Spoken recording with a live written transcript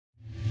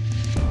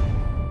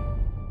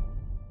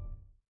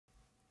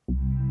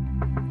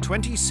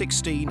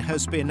2016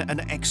 has been an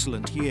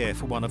excellent year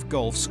for one of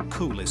golf's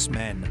coolest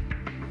men.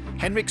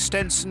 Henrik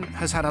Stenson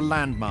has had a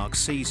landmark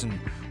season,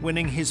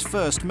 winning his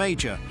first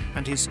major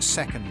and his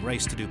second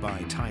Race to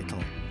Dubai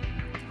title.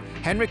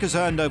 Henrik has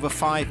earned over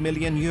 €5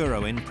 million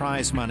in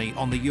prize money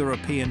on the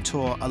European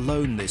Tour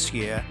alone this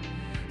year.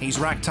 He's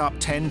racked up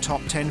 10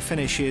 top 10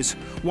 finishes,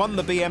 won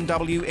the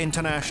BMW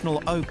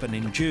International Open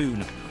in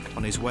June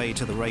on his way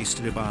to the Race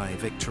to Dubai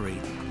victory.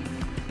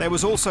 There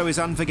was also his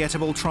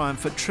unforgettable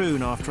triumph at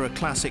Troon after a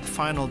classic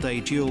final day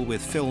duel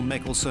with Phil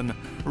Mickelson,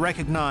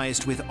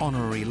 recognised with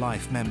honorary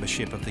life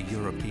membership of the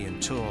European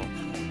Tour.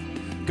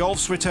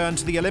 Golf's return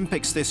to the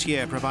Olympics this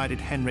year provided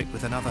Henrik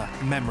with another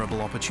memorable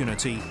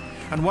opportunity,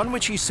 and one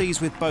which he sees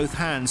with both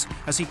hands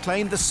as he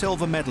claimed the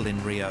silver medal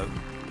in Rio.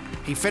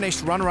 He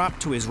finished runner-up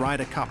to his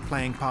Ryder Cup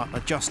playing partner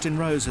Justin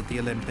Rose at the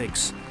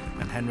Olympics,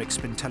 and Henrik's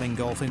been telling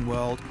golfing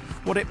world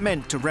what it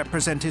meant to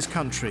represent his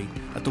country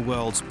at the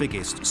world's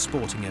biggest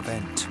sporting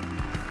event.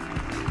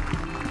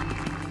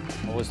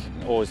 I was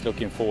always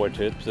looking forward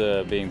to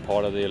it, being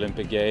part of the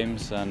Olympic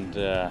Games, and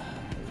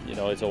you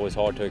know, it's always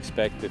hard to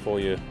expect before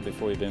you've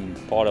been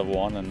part of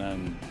one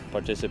and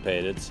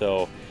participated.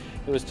 So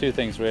it was two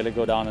things really: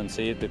 go down and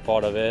see it, be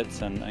part of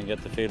it, and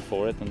get the feel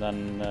for it. And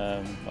then,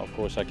 of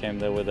course, I came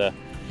there with a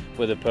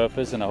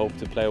purpose, and I hope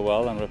to play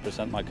well and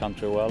represent my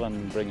country well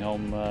and bring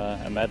home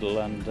a medal,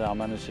 and I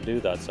managed to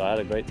do that. So I had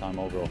a great time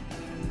overall.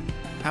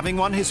 Having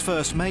won his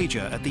first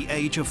major at the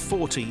age of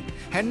 40,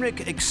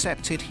 Henrik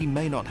accepted he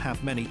may not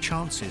have many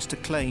chances to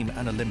claim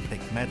an Olympic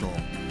medal.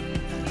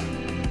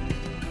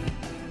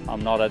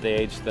 I'm not at the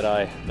age that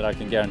I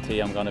can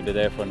guarantee I'm going to be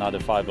there for another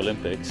 5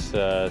 Olympics.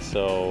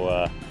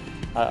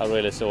 I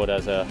really saw it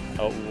as a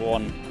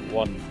one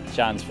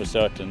chance for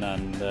certain,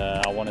 and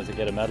I wanted to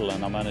get a medal,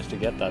 and I managed to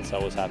get that. So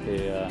I was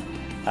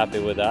happy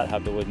with that,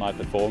 happy with my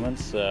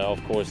performance.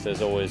 Of course,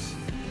 there's always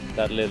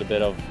that little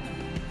bit of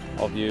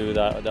you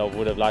that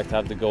would have liked to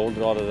have the gold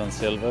rather than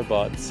silver,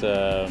 but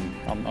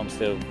I'm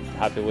still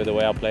happy with the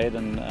way I played,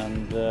 and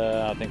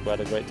I think we had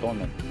a great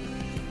tournament.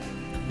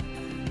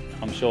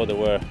 I'm sure there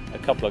were a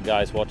couple of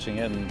guys watching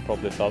it and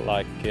probably felt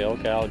like,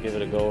 okay, I'll give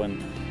it a go in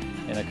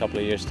a couple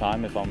of years'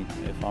 time if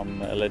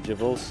I'm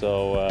eligible.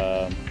 So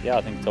yeah,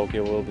 I think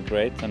Tokyo will be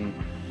great, and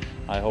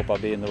I hope I'll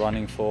be in the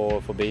running for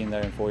being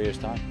there in 4 years'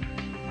 time.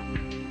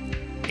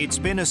 It's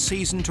been a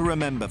season to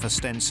remember for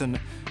Stenson,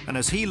 and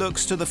as he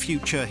looks to the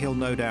future, he'll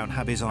no doubt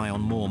have his eye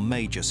on more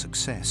major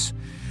success.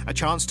 A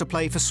chance to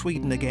play for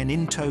Sweden again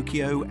in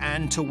Tokyo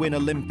and to win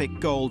Olympic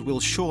gold will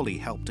surely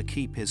help to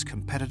keep his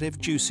competitive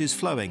juices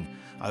flowing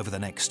over the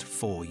next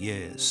 4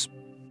 years.